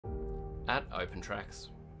At OpentraX's,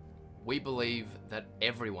 we believe that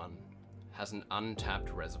everyone has an untapped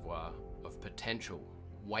reservoir of potential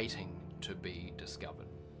waiting to be discovered.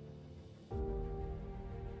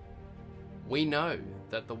 We know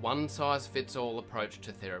that the one-size-fits-all approach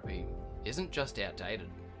to therapy isn't just outdated,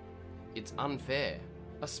 it's unfair,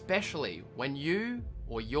 especially when you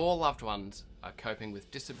or your loved ones are coping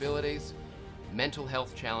with disabilities, mental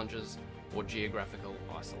health challenges, or geographical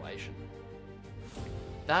isolation.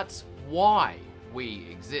 That's why we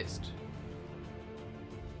exist.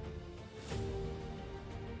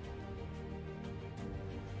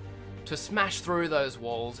 To smash through those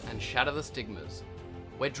walls and shatter the stigmas,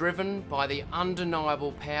 we're driven by the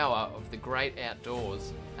undeniable power of the great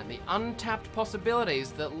outdoors and the untapped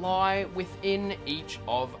possibilities that lie within each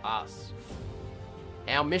of us.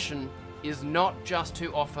 Our mission is not just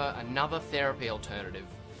to offer another therapy alternative,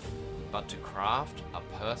 but to craft a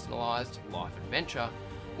personalised life adventure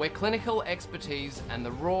where clinical expertise and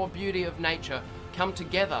the raw beauty of nature come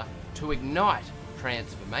together to ignite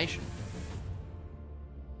transformation.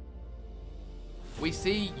 We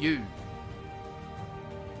see you.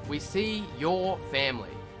 We see your family.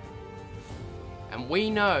 And we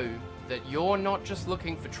know that you're not just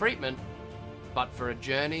looking for treatment, but for a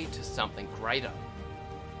journey to something greater.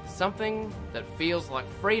 Something that feels like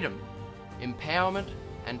freedom, empowerment,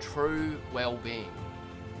 and true well-being.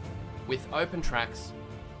 With OpentraX's,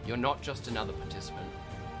 you're not just another participant.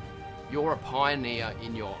 You're a pioneer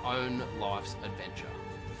in your own life's adventure.